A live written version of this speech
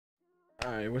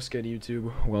Alright, what's good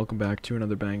YouTube? Welcome back to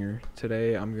another banger.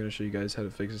 Today I'm going to show you guys how to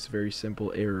fix this very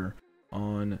simple error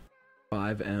on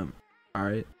FiveM.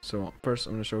 Alright, so first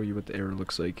I'm going to show you what the error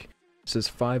looks like. It says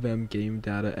FiveM game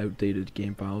data outdated,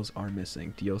 game files are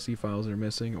missing, DLC files are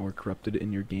missing or corrupted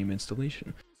in your game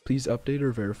installation. Please update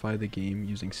or verify the game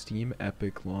using Steam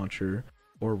Epic Launcher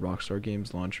or Rockstar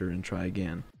Games Launcher and try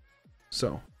again.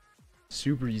 So,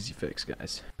 super easy fix,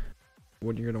 guys.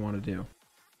 What you're going to want to do,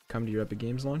 come to your Epic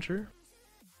Games Launcher,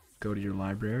 go to your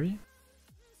library,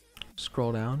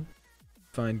 scroll down,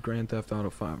 find Grand Theft Auto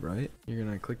 5, right? You're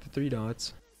gonna click the three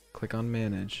dots, click on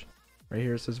manage. Right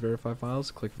here it says verify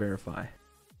files, click verify.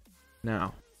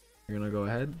 Now, you're gonna go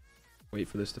ahead, wait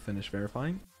for this to finish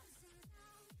verifying.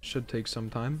 Should take some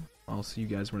time. I'll see you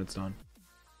guys when it's done.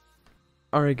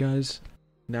 Alright guys,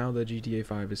 now that GTA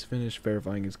 5 is finished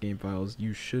verifying its game files,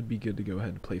 you should be good to go ahead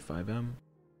and play FiveM.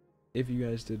 If you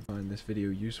guys did find this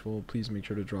video useful, please make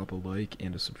sure to drop a like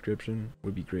and a subscription,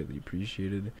 would be greatly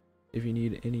appreciated. If you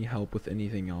need any help with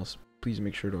anything else, please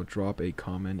make sure to drop a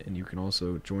comment, and you can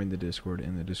also join the Discord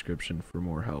in the description for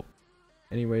more help.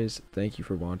 Anyways, thank you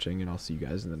for watching, and I'll see you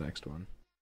guys in the next one.